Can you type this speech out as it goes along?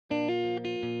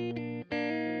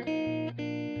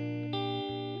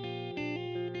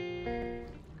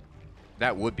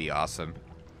That would be awesome.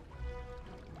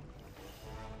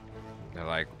 They're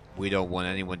like, we don't want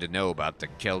anyone to know about the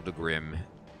Keldagrim.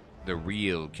 The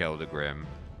real Keldagrim.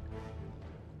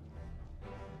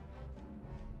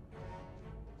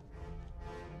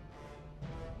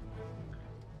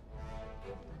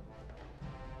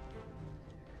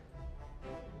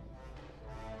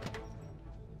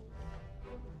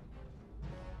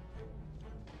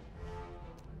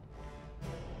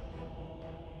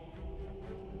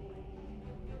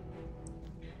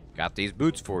 Got these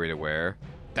boots for you to wear.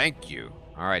 Thank you.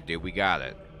 Alright, dude, we got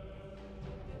it.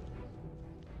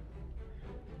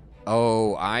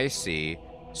 Oh, I see.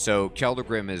 So,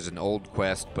 Keldagrim is an old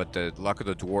quest, but the Luck of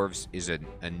the Dwarves is a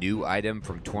new item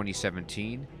from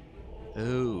 2017?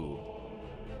 Ooh.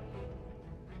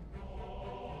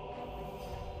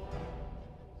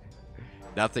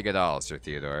 Nothing at all, Sir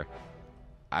Theodore.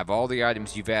 I have all the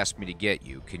items you've asked me to get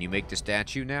you. Can you make the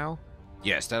statue now?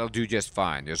 Yes, that'll do just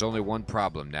fine. There's only one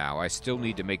problem now. I still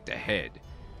need to make the head.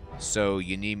 So,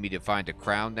 you need me to find a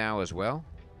crown now as well?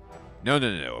 No.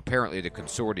 Apparently the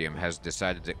consortium has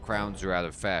decided that crowns are out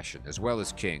of fashion, as well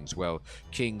as kings. Well,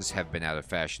 kings have been out of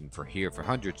fashion for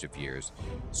hundreds of years.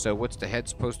 So what's the head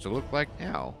supposed to look like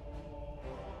now?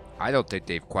 I don't think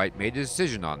they've quite made a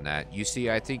decision on that. You see,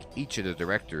 I think each of the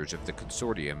directors of the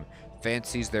consortium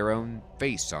fancies their own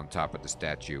face on top of the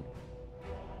statue.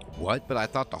 What? But I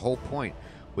thought the whole point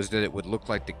was that it would look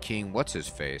like the king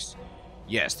what's-his-face.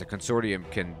 Yes, the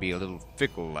consortium can be a little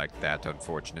fickle like that,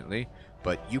 unfortunately.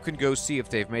 But you can go see if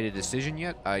they've made a decision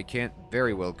yet. I can't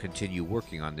very well continue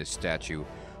working on this statue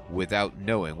without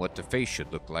knowing what the face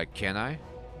should look like, can I?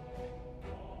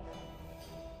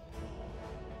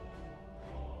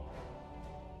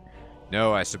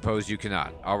 No, I suppose you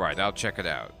cannot. Alright, I'll check it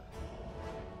out.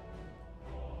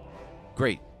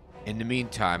 Great. In the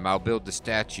meantime, I'll build the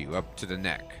statue up to the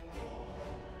neck.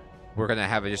 We're gonna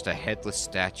have just a headless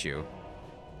statue.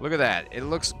 Look at that. It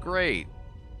looks great.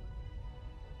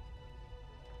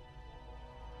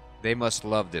 They must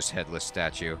love this headless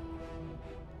statue.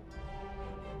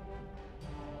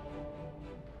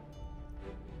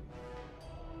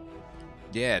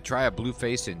 Yeah, try a blue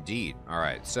face indeed.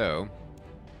 Alright, so...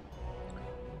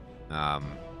 I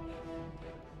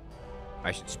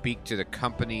should speak to the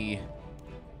company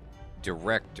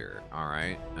director.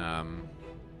 Alright,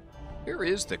 where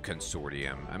is the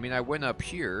consortium? I mean, I went up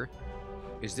here.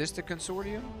 Is this the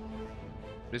consortium?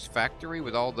 This factory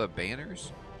with all the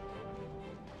banners?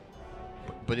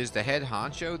 But is the head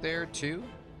honcho there too?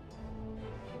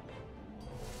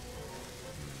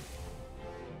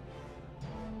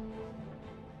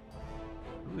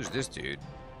 Who's this dude?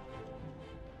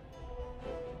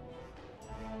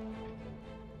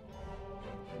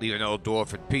 Leave an old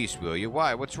dwarf in peace, will you?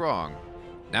 Why? What's wrong?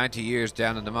 90 years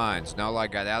down in the mines, and all I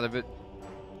got out of it?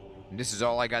 And this is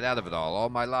all I got out of it all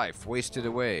my life, wasted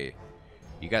away.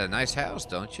 You got a nice house,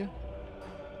 don't you?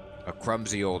 A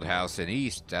clumsy old house in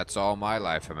East, that's all my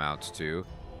life amounts to.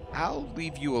 I'll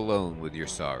leave you alone with your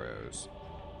sorrows.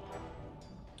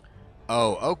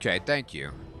 Oh, okay, thank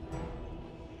you.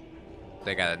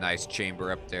 They got a nice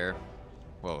chamber up there.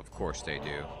 Well, of course they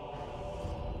do.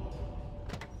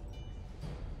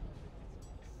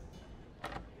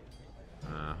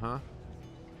 Uh-huh.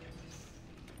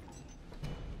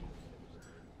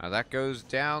 Now that goes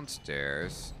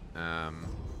downstairs.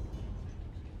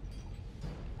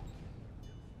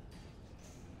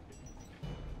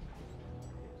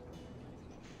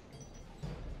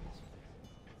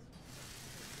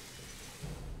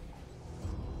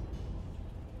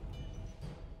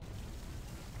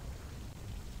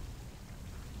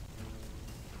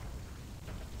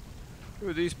 Who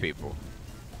are these people?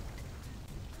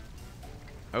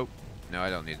 Oh, no, I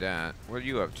don't need that. What are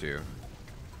you up to?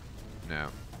 No.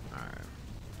 Alright.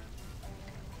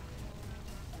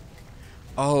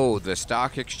 Oh, the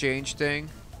stock exchange thing?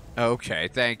 Okay,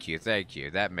 thank you, thank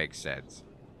you. That makes sense.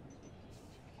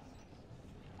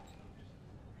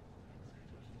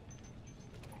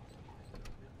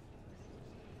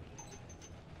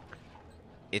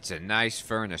 It's a nice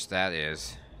furnace, that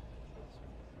is.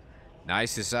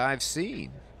 Nicest I've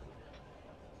seen.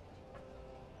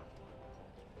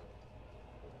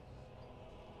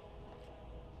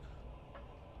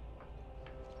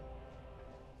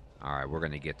 Alright, we're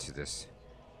gonna get to this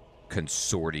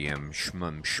consortium,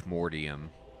 schmortium.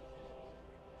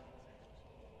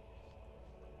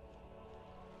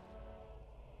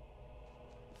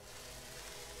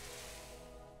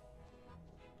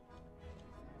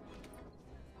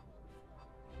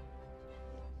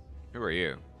 Who are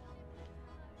you?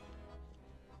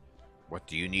 What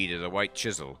do you need of the white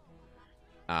chisel?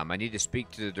 I need to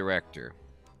speak to the director.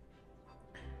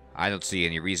 I don't see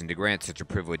any reason to grant such a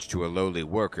privilege to a lowly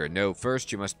worker. No,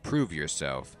 first you must prove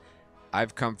yourself.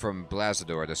 I've come from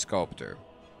Blazador the Sculptor.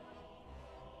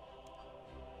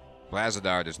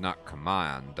 Blazador does not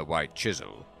command the White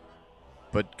Chisel,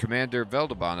 but Commander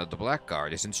Veldabon of the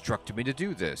Blackguard has instructed me to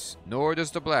do this. Nor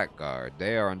does the Blackguard.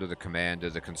 They are under the command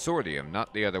of the Consortium,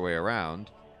 not the other way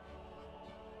around.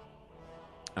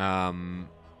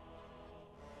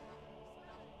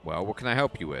 Well, what can I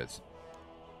help you with?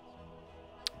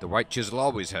 The White Chisel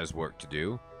always has work to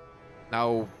do.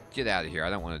 Now, get out of here. I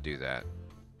don't want to do that.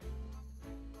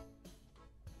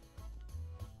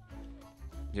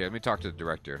 Here, let me talk to the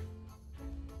director.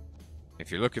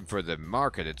 If you're looking for the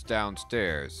market, it's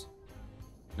downstairs.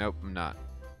 Nope, I'm not.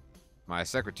 My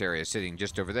secretary is sitting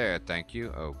just over there, thank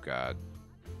you. Oh, God.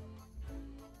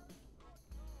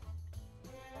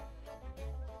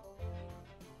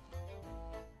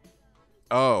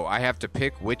 Oh, I have to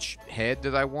pick which head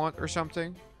that I want or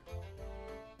something?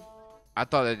 I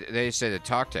thought they said to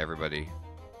talk to everybody.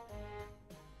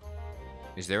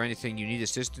 Is there anything you need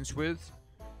assistance with?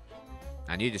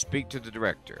 I need to speak to the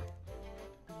director.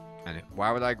 And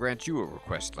why would I grant you a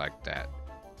request like that?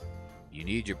 You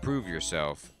need to prove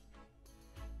yourself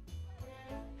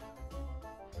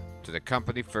to the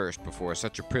company first before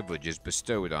such a privilege is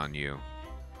bestowed on you.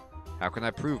 How can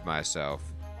I prove myself?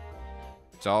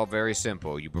 It's all very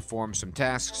simple. You perform some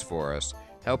tasks for us.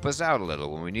 Help us out a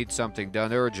little when we need something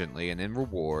done urgently, and in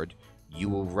reward, you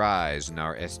will rise in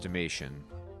our estimation.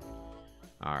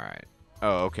 Alright.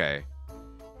 Oh, okay.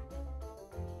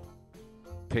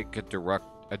 Pick a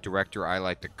director I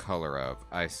like the color of.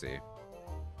 I see.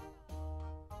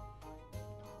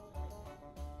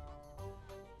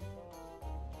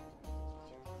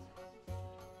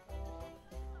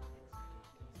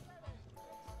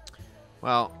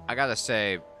 Well, I gotta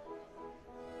say,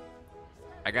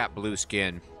 I got blue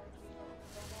skin.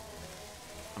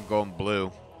 I'm going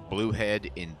blue. Blue head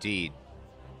indeed.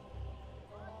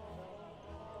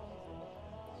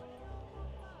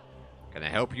 Can I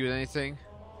help you with anything?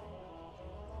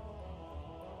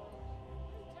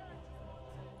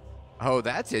 Oh,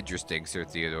 that's interesting, Sir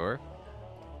Theodore.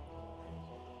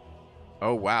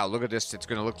 Oh, wow, look at this. It's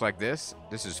gonna look like this?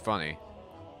 This is funny.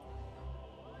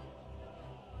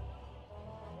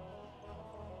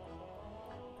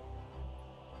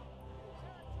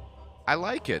 I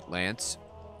like it, Lance.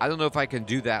 I don't know if I can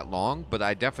do that long, but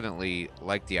I definitely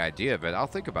like the idea of it. I'll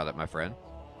think about it, my friend.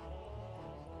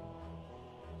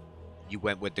 You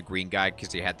went with the green guy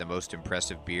because he had the most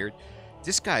impressive beard.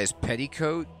 This guy's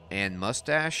petticoat and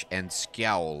mustache and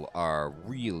scowl are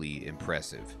really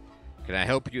impressive. Can I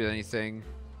help you with anything?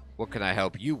 What can I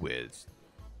help you with?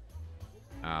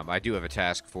 I do have a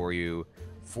task for you.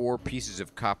 4 pieces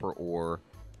of copper ore.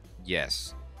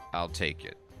 Yes, I'll take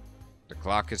it. The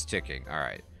clock is ticking.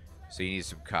 Alright. So you need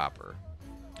some copper.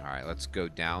 Alright, let's go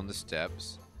down the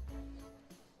steps.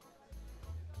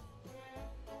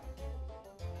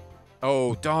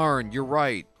 Oh, darn, you're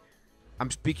right. I'm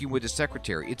speaking with the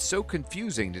secretary. It's so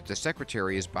confusing that the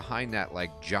secretary is behind that,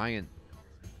 like, giant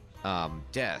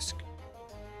desk.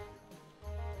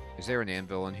 Is there an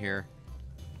anvil in here?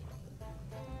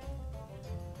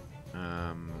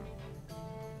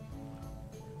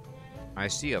 I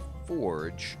see a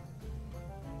forge.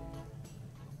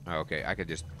 Oh, okay, I could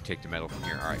just take the metal from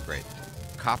here. Alright, great.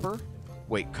 Copper?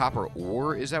 Wait, copper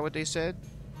ore? Is that what they said?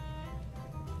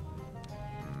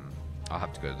 I'll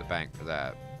have to go to the bank for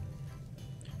that.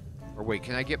 Or wait,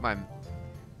 can I get my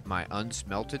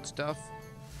unsmelted stuff?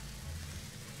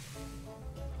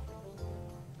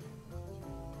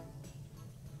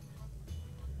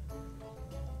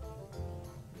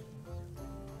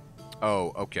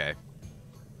 Oh, okay.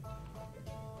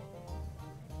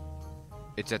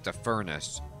 It's at the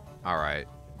furnace. Alright,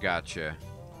 gotcha.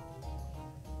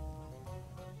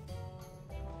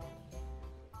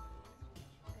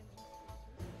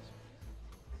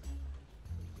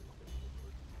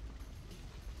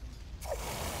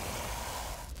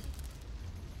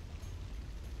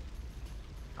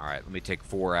 Alright, let me take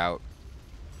 4 out.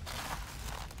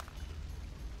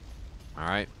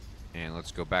 Alright, and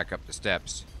let's go back up the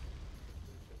steps.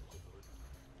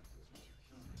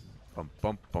 Bum,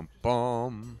 bum, bum,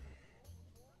 bum.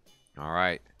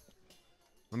 Alright.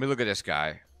 Let me look at this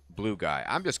guy. Blue guy.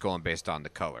 I'm just going based on the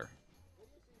color.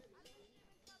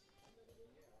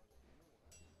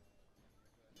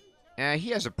 He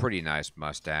has a pretty nice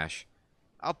mustache.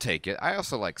 I'll take it. I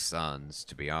also like suns,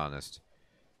 to be honest.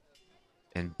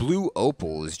 And blue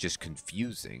opal is just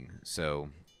confusing, so...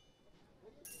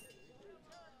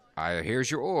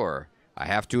 here's your ore. I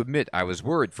have to admit, I was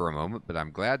worried for a moment, but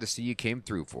I'm glad to see you came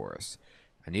through for us.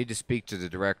 I need to speak to the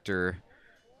director.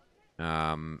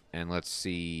 And let's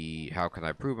see, how can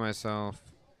I prove myself?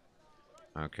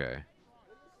 Okay.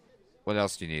 What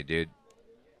else do you need, dude?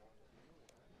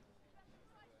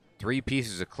 3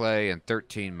 pieces of clay in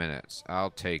 13 minutes.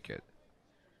 I'll take it.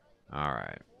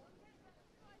 Alright.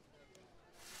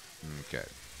 Okay.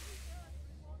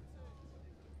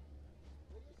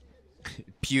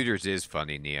 Pewters is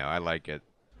funny, Neo. I like it.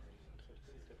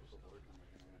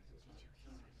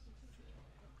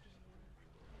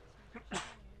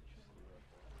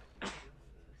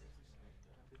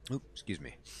 Oop, excuse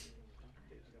me.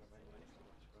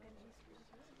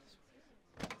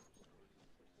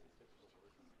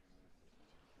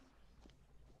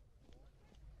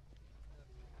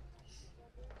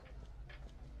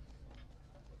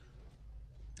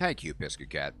 Thank you, Biscuit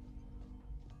Cat.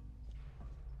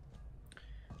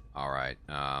 Alright,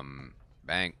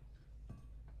 bang.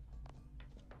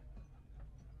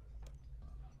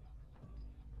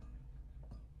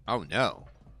 Oh no.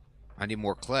 I need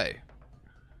more clay.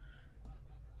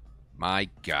 My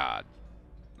God.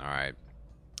 Alright.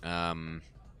 I'm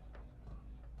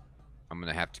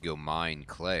gonna have to go mine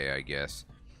clay, I guess.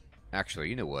 Actually,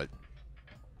 you know what?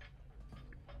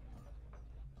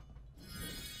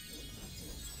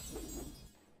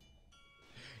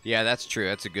 Yeah, that's true.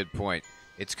 That's a good point.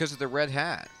 It's because of the red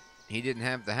hat. He didn't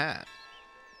have the hat.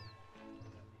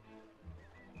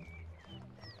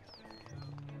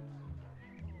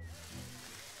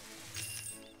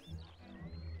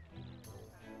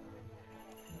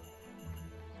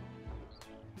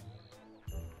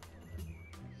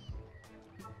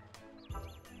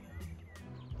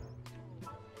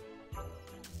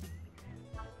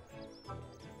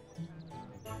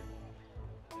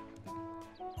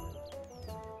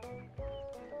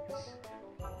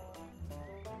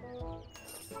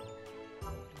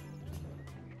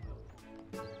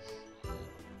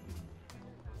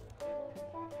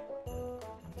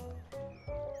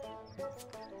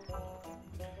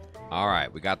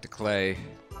 Alright, we got the clay.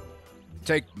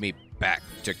 Take me back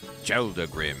to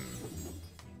Geldagrim.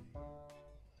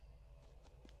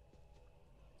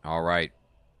 Alright.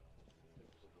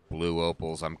 Blue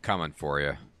opals, I'm coming for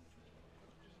you.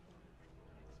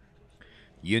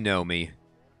 You know me.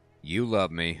 You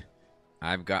love me.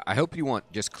 I hope you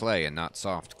want just clay and not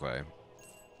soft clay.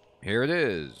 Here it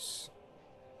is.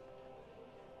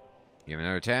 You have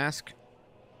another task?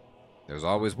 There's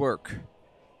always work.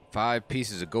 5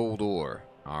 pieces of gold ore.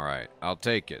 Alright, I'll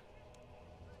take it.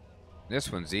 This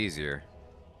one's easier.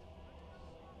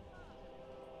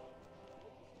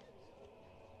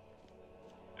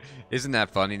 Isn't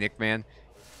that funny, Nick, man?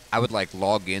 I would, like,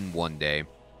 log in one day,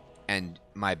 and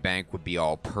my bank would be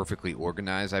all perfectly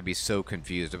organized. I'd be so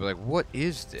confused. I'd be like, what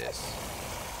is this?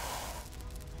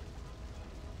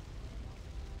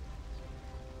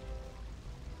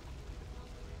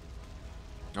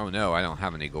 Oh, no, I don't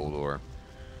have any gold ore.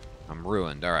 I'm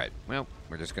ruined. Alright, well,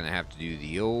 we're just going to have to do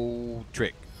the old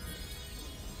trick.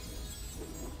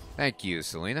 Thank you,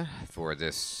 Selena, for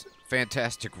this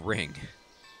fantastic ring.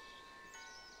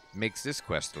 Makes this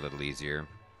quest a little easier.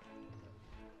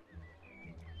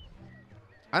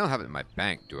 I don't have it in my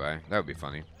bank, do I? That would be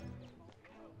funny.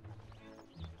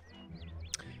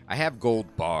 I have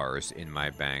gold bars in my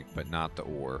bank, but not the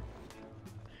ore.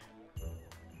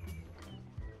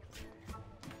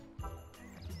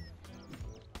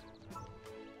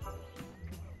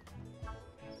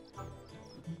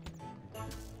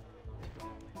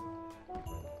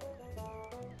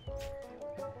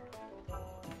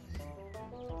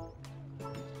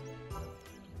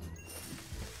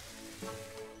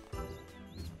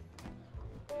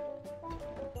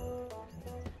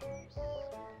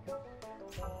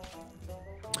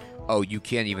 Oh, you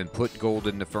can't even put gold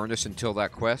in the furnace until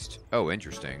that quest? Oh,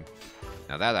 interesting.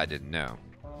 Now that I didn't know.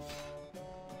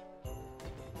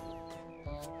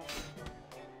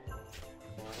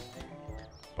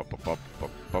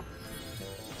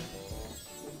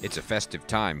 It's a festive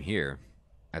time here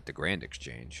at the Grand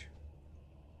Exchange.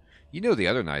 You know, the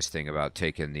other nice thing about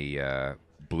taking the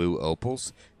blue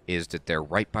opals is that they're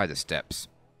right by the steps.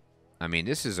 I mean,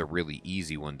 this is a really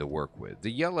easy one to work with.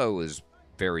 The yellow is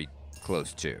very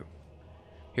close too.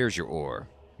 Here's your ore.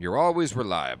 You're always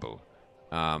reliable.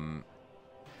 Can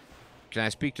I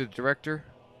speak to the director?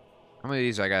 How many of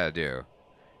these I gotta do?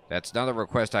 That's not a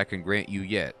request I can grant you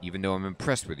yet, even though I'm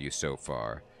impressed with you so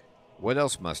far. What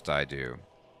else must I do?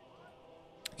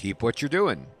 Keep what you're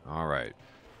doing. Alright.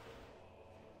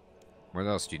 What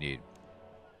else do you need?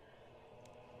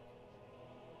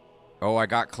 Oh, I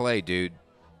got clay, dude.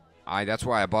 That's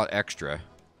why I bought extra.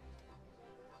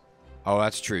 Oh,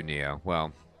 that's true, Neo.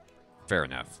 Well, fair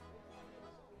enough.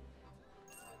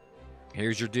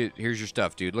 Here's your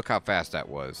stuff, dude. Look how fast that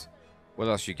was. What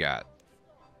else you got?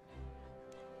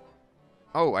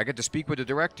 Oh, I get to speak with the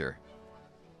director.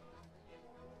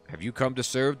 Have you come to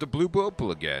serve the Blue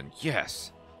Opal again?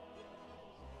 Yes.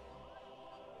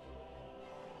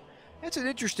 That's an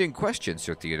interesting question,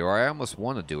 Sir Theodore. I almost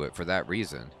want to do it for that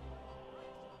reason.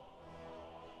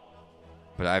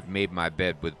 But I've made my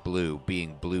bed with blue,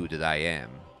 being blue that I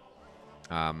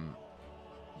am.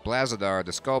 Blazadar,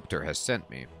 the sculptor, has sent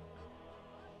me.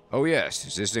 Oh yes,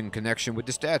 is this in connection with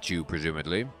the statue,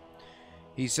 presumably?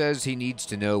 He says he needs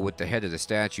to know what the head of the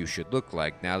statue should look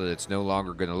like now that it's no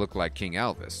longer going to look like King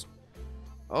Alvis.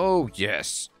 Oh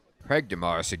yes.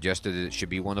 Hregdamar suggested that it should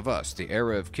be one of us. The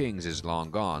era of kings is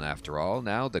long gone, after all.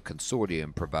 Now the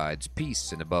consortium provides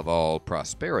peace and above all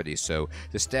prosperity, so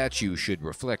the statue should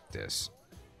reflect this.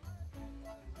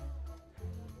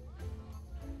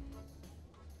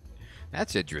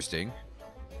 That's interesting.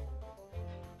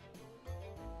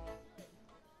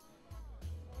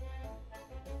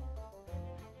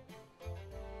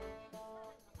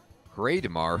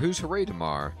 Hregdamar? Who's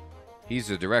Hregdamar? He's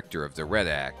the director of the Red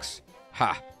Axe.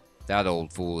 Ha! That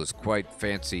fool is quite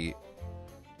fancy.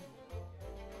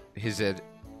 His head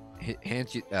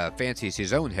fancies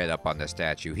his own head up on the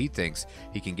statue. He thinks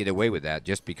he can get away with that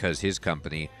just because his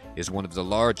company is one of the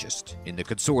largest in the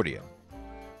consortium.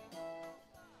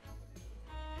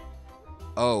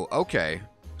 Oh, okay,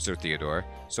 Sir Theodore.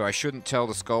 So I shouldn't tell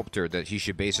the sculptor that he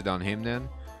should base it on him then?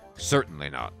 Certainly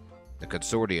not. The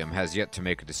consortium has yet to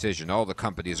make a decision. All the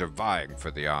companies are vying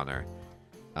for the honor.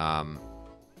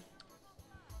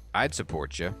 I'd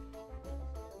support you.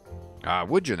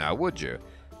 Would you now, would you?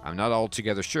 I'm not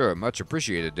altogether sure. Much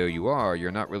appreciated though you are, you're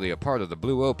not really a part of the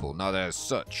Blue Opal, not as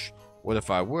such. What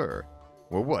if I were?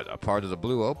 Well, what, a part of the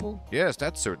Blue Opal? Yes,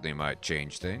 that certainly might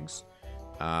change things.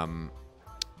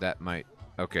 That might...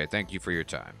 Okay, thank you for your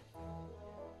time.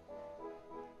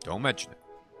 Don't mention it.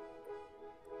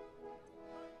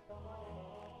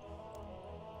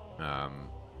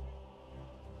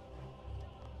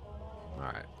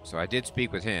 Alright, so I did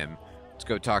speak with him. Let's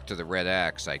go talk to the Red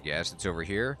Axe, I guess. It's over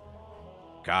here.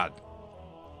 God.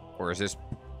 Or is this...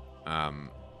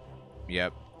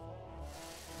 Yep.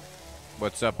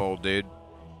 What's up, old dude?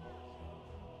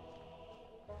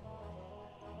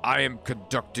 I am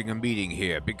conducting a meeting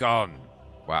here. Begone.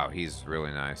 Wow, he's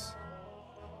really nice.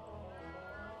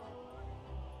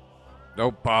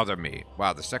 Don't bother me.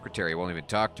 Wow, the secretary won't even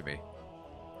talk to me.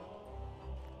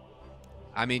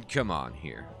 I mean, come on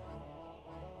here.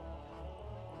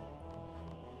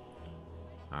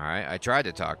 Alright, I tried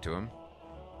to talk to him.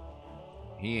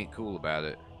 He ain't cool about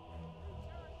it.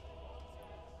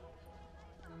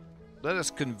 Let us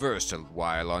converse a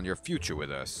while on your future with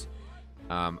us.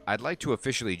 I'd like to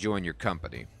officially join your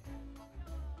company.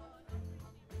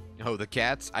 Oh, the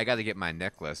cats? I gotta get my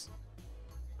necklace.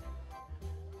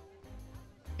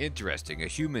 Interesting, a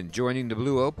human joining the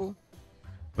Blue Opal?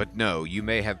 But no, you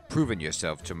may have proven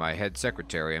yourself to my head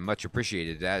secretary, and much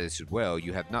appreciated that as well.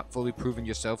 You have not fully proven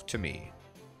yourself to me.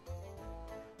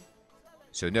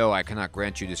 So no, I cannot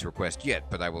grant you this request yet,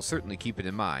 but I will certainly keep it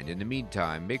in mind. In the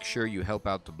meantime, make sure you help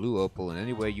out the Blue Opal in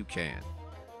any way you can.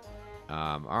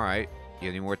 Alright. You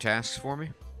have any more tasks for me?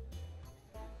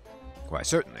 Why,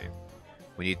 certainly.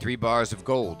 We need 3 bars of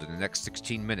gold in the next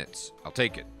 16 minutes. I'll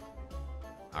take it.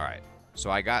 Alright. So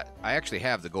I actually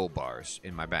have the gold bars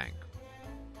in my bank.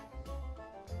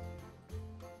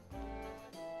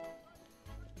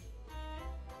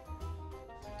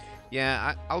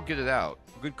 Yeah, I'll get it out.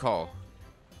 Good call.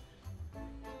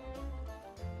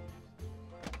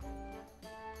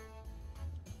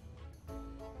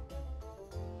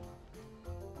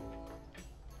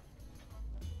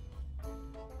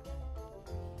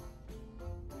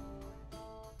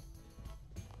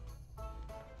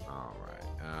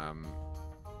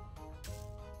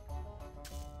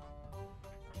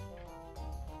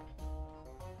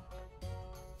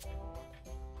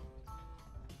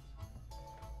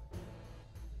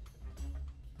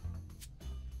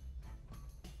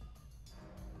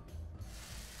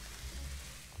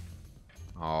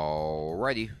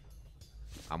 Alrighty.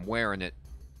 I'm wearing it.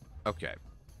 Okay.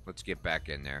 Let's get back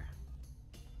in there.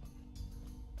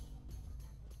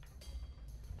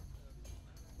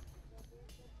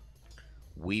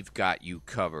 We've got you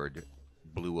covered,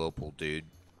 Blue Opal dude.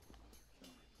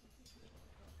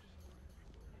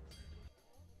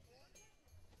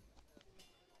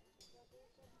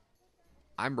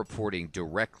 I'm reporting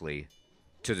directly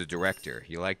to the director.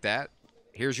 You like that?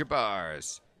 Here's your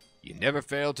bars. You never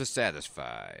fail to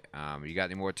satisfy. You got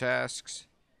any more tasks?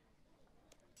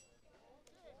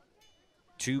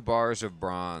 2 bars of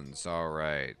bronze. All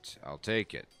right. I'll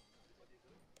take it.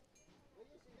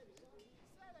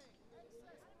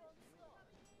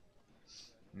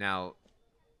 Now,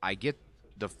 I get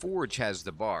the forge has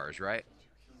the bars, right?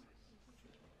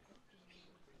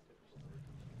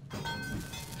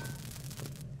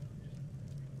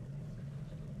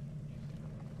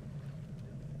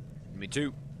 Me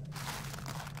too.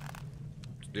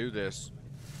 Let's do this.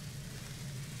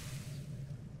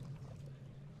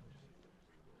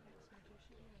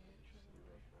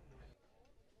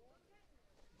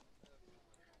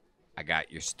 I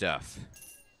got your stuff.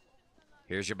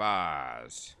 Here's your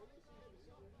bars.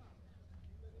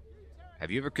 Have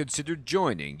you ever considered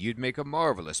joining? You'd make a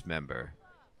marvelous member.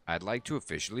 I'd like to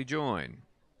officially join.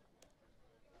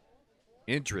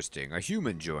 Interesting, a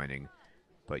human joining.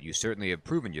 But you certainly have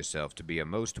proven yourself to be a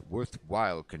most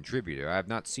worthwhile contributor. I have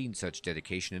not seen such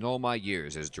dedication in all my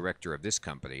years as director of this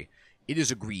company. It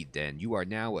is agreed, then. You are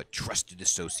now a trusted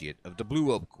associate of the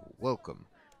Blue Oak. Welcome.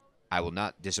 I will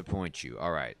not disappoint you.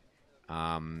 All right.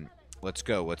 Let's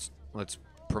go. Let's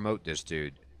promote this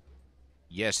dude.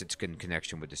 Yes, it's in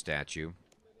connection with the statue.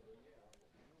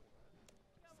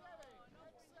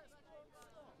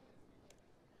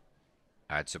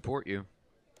 I'd support you.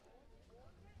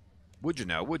 Would you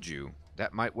now, would you?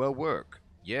 That might well work.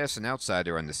 Yes, an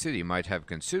outsider in the city might have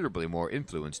considerably more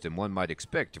influence than one might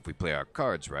expect if we play our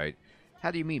cards right.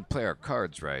 How do you mean play our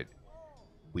cards right?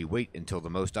 We wait until the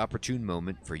most opportune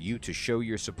moment for you to show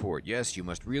your support. Yes, you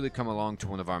must really come along to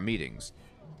one of our meetings.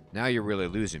 Now you're really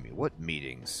losing me. What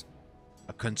meetings?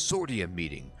 A consortium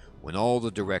meeting, when all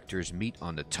the directors meet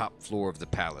on the top floor of the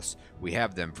palace. We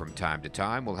have them from time to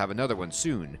time. We'll have another one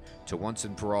soon, to once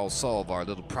and for all solve our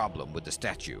little problem with the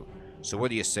statue. So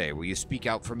what do you say? Will you speak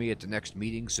out for me at the next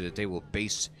meeting so that they will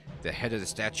base the head of the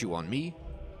statue on me?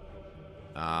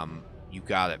 You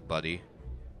got it, buddy.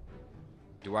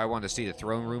 Do I want to see the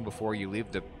throne room before you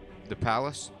leave the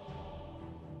palace?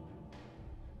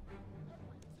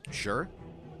 Sure.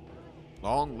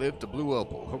 Long live the Blue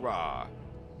Opal, hurrah!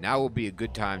 Now will be a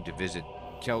good time to visit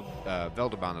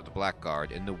Veldemont of the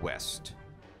Blackguard in the west.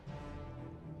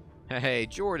 Hey,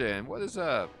 Jordan, what is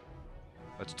up?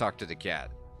 Let's talk to the cat.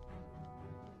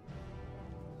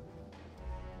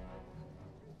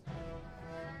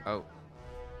 Oh,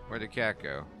 where'd the cat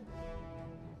go?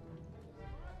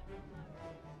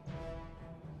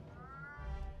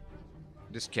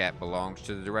 This cat belongs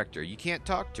to the director. You can't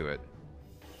talk to it.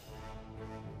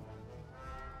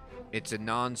 It's a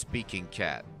non-speaking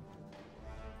cat.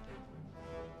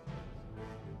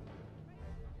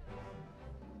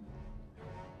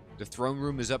 The throne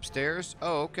room is upstairs?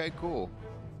 Oh, okay, cool.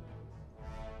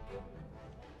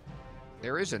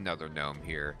 There is another gnome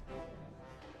here.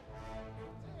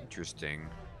 Interesting.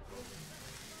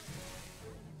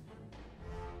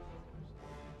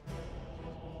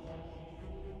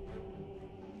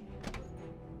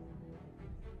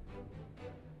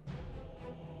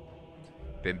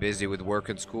 Been busy with work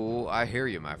and school? I hear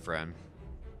you, my friend.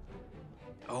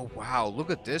 Oh, wow, look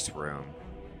at this room.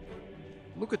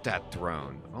 Look at that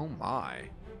throne. Oh, my.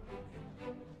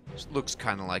 This looks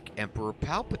kind of like Emperor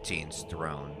Palpatine's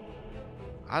throne.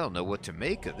 I don't know what to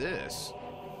make of this.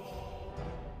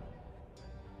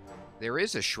 There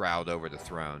is a shroud over the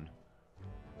throne.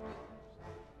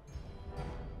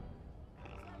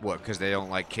 What, because they don't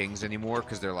like kings anymore?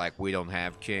 Because they're like, we don't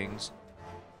have kings?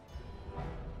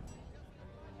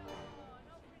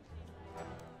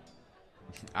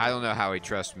 I don't know how he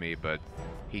trusts me, but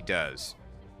he does.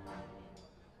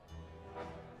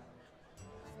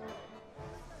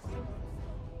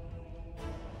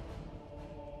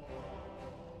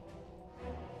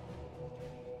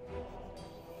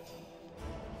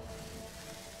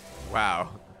 Wow.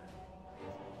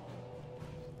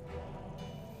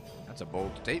 That's a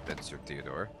bold statement, Sir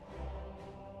Theodore.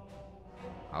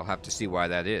 I'll have to see why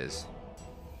that is.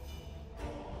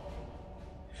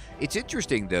 It's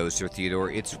interesting, though, Sir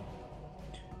Theodore. It's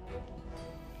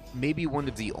maybe one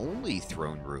of the only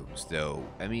throne rooms, though.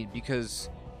 I mean, because...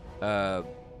 as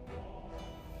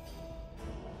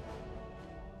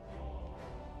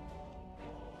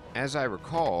I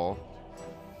recall...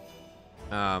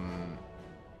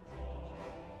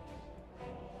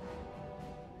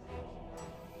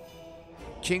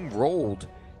 King Rold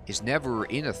is never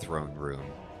in a throne room.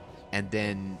 And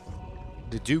then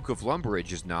the Duke of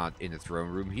Lumbridge is not in the throne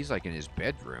room. He's like in his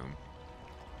bedroom.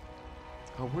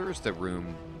 Oh, where is the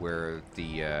room where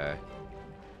the, I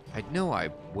know I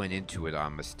went into it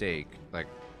on mistake, like,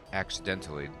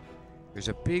 accidentally. There's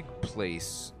a big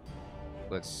place.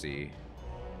 Let's see.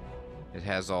 It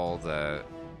has all the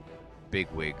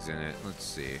bigwigs in it. Let's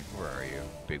see. Where are you?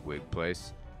 Bigwig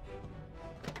place.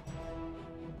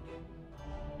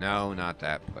 No, not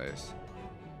that place.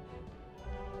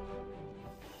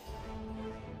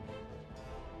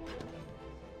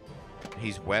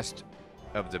 He's west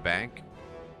of the bank.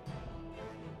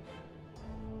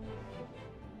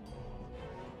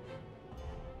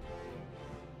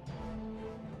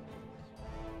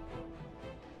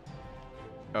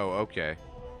 Oh, okay.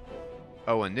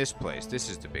 Oh, and this place. This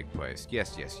is the big place.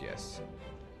 Yes, yes, yes.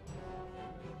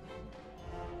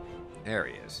 There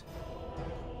he is.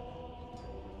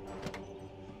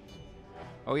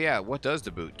 Oh, yeah. What does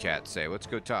the boot cat say? Let's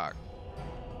go talk.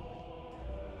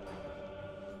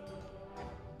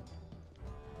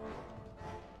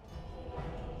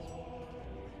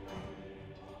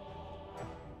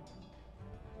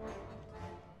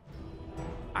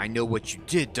 I know what you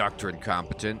did, Dr.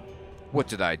 Incompetent. What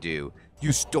did I do?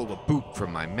 You stole a boot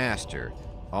from my master,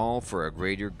 all for a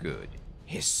greater good.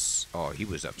 Hiss. Oh, he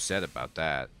was upset about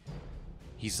that.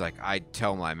 He's like, I'd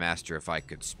tell my master if I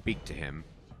could speak to him.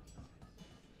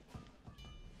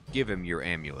 Give him your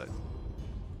amulet.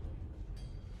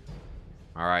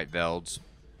 Alright, Velds.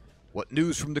 What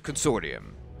news from the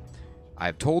consortium? I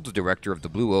have told the director of the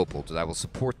Blue Opal that I will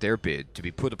support their bid to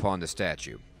be put upon the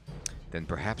statue. Then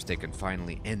perhaps they can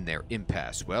finally end their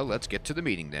impasse. Well, let's get to the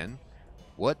meeting then.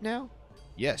 What now?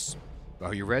 Yes.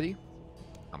 Are you ready?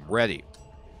 I'm ready.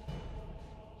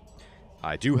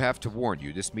 I do have to warn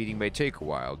you, this meeting may take a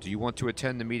while. Do you want to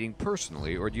attend the meeting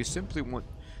personally, or do you simply want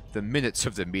the minutes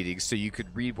of the meeting so you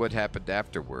could read what happened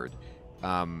afterward?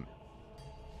 Does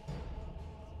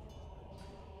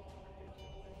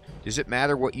it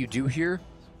matter what you do here?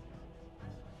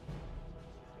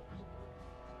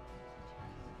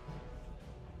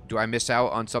 Do I miss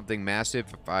out on something massive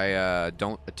if I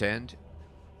don't attend?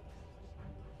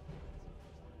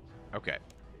 Okay.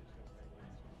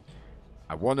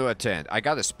 I want to attend. I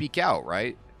gotta speak out,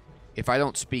 right? If I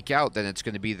don't speak out, then it's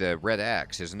going to be the red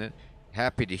axe, isn't it?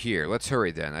 Happy to hear. Let's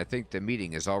hurry then. I think the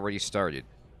meeting has already started.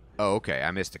 Oh, okay.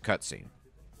 I missed the cutscene.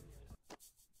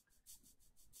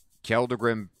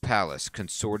 Keldagrim Palace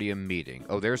Consortium Meeting.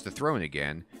 Oh, there's the throne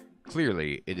again.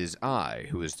 Clearly, it is I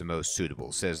who is the most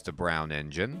suitable, says the brown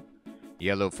engine.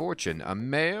 Yellow Fortune, a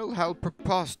male? How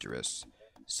preposterous.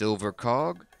 Silver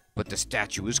Cog? But the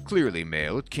statue is clearly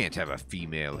male. It can't have a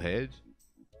female head.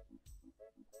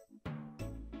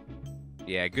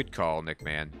 Yeah, good call,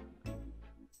 Nickman.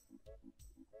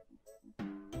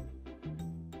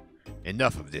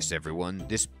 Enough of this, everyone.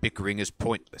 This bickering is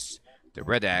pointless. The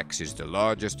Red Axe is the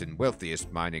largest and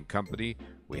wealthiest mining company.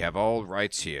 We have all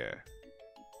rights here.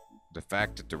 The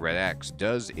fact that the Red Axe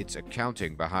does its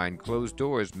accounting behind closed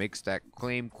doors makes that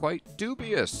claim quite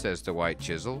dubious, says the White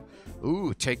Chisel.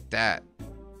 Ooh, take that.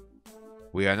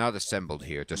 We are not assembled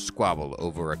here to squabble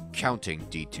over accounting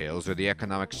details or the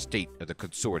economic state of the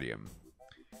consortium.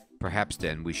 Perhaps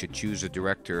then we should choose a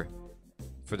director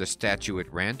for the statue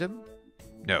at random?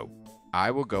 No,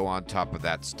 I will go on top of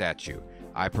that statue.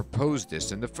 I proposed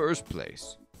this in the first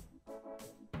place.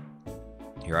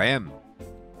 Here I am.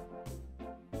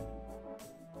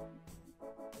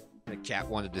 The cat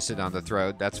wanted to sit on the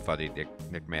throne. That's funny,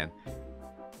 Nick man.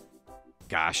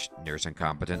 Gosh, Nurse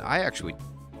Incompetent. I actually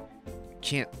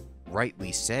can't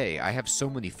rightly say. I have so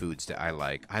many foods that I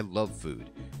like. I love food.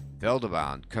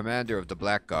 Veldavon, commander of the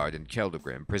Blackguard in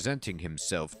Keldagrim, presenting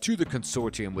himself to the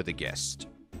consortium with a guest.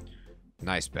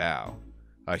 Nice bow.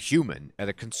 A human at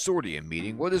a consortium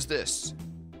meeting? What is this?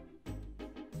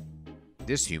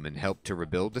 This human helped to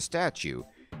rebuild the statue.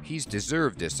 He's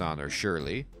deserved this honor,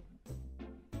 surely.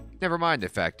 Never mind the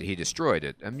fact that he destroyed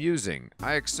it. Amusing.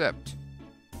 I accept.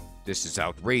 This is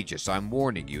outrageous. I'm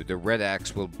warning you. The Red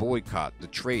Axe will boycott the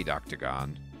trade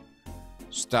octagon.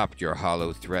 Stop your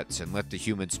hollow threats and let the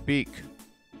human speak.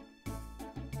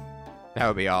 That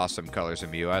would be awesome, Colors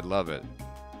of Mew. I'd love it.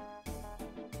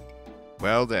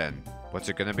 Well then, what's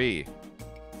it gonna be?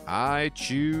 I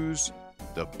choose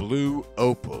the Blue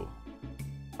Opal.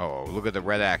 Oh, look at the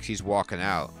Red Axe. He's walking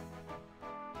out.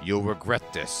 You'll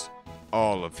regret this.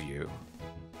 All of you.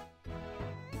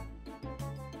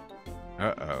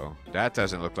 Uh-oh. That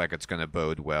doesn't look like it's gonna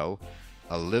bode well.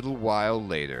 A little while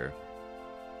later.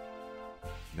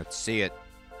 Let's see it.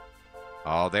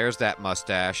 Oh, there's that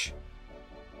mustache.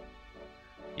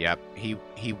 Yep,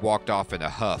 he walked off in a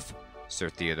huff, Sir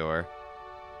Theodore.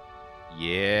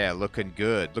 Yeah, looking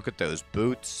good. Look at those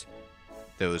boots,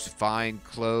 those fine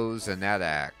clothes, and that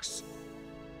axe.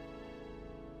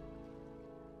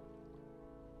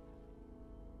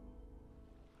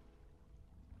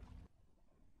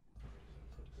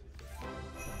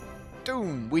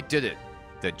 Doom, we did it.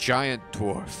 The giant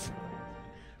dwarf.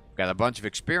 Got a bunch of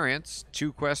experience,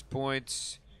 2 quest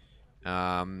points,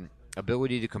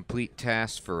 ability to complete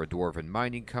tasks for a dwarven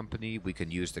mining company. We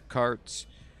can use the carts.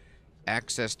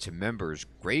 Access to members'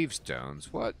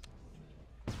 gravestones. What?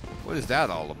 What is that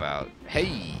all about?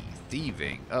 Hey,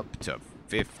 thieving up to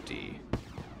 50.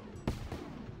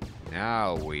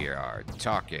 Now we are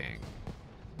talking.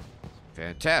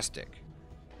 Fantastic.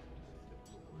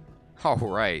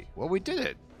 Alright, well we did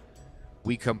it.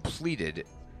 We completed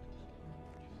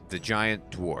the giant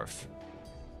dwarf.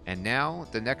 And now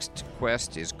the next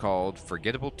quest is called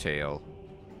Forgettable Tale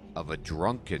of a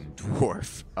Drunken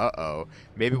Dwarf. Uh-oh.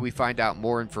 Maybe we find out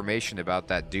more information about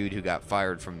that dude who got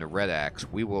fired from the Red Axe.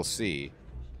 We will see.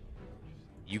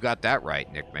 You got that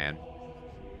right, Nick, man.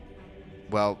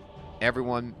 Well,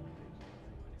 everyone,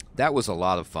 that was a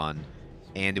lot of fun.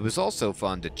 And it was also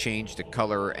fun to change the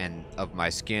color of my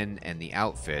skin and the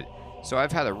outfit. So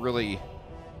I've had a really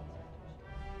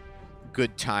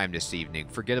good time this evening.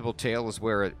 Forgettable Tale is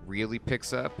where it really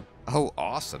picks up. Oh,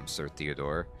 awesome, Sir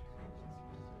Theodore.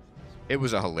 It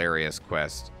was a hilarious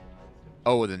quest.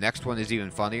 Oh, the next one is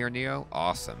even funnier, Neo?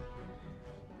 Awesome.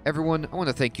 Everyone, I want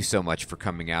to thank you so much for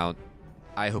coming out.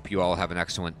 I hope you all have an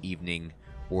excellent evening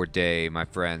or day, my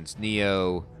friends.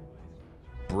 Neo,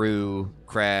 Brew,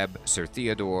 Crab, Sir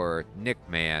Theodore,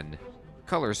 Nickman,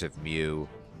 Colors of Mew,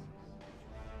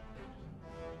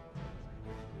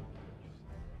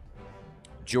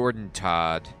 Jordan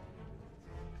Todd,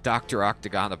 Dr.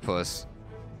 Octagonopus,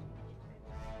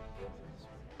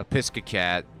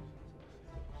 Episcocat,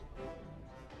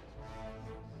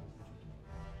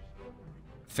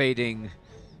 Fading,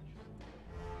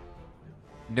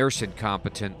 Nurse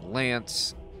Incompetent,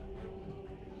 Lance,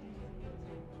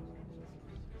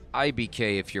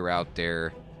 IBK if you're out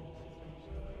there,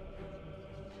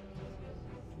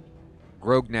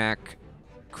 Grognak,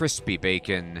 Crispy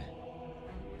Bacon,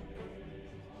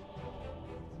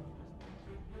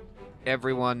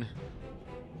 everyone,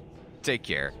 take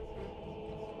care.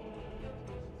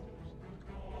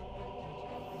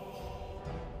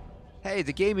 Hey,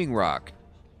 the Gaming Rock.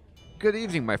 Good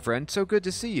evening, my friend. So good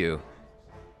to see you.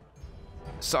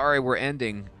 Sorry we're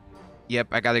ending. Yep,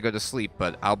 I gotta go to sleep,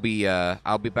 but I'll be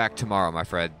back tomorrow, my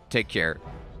friend. Take care.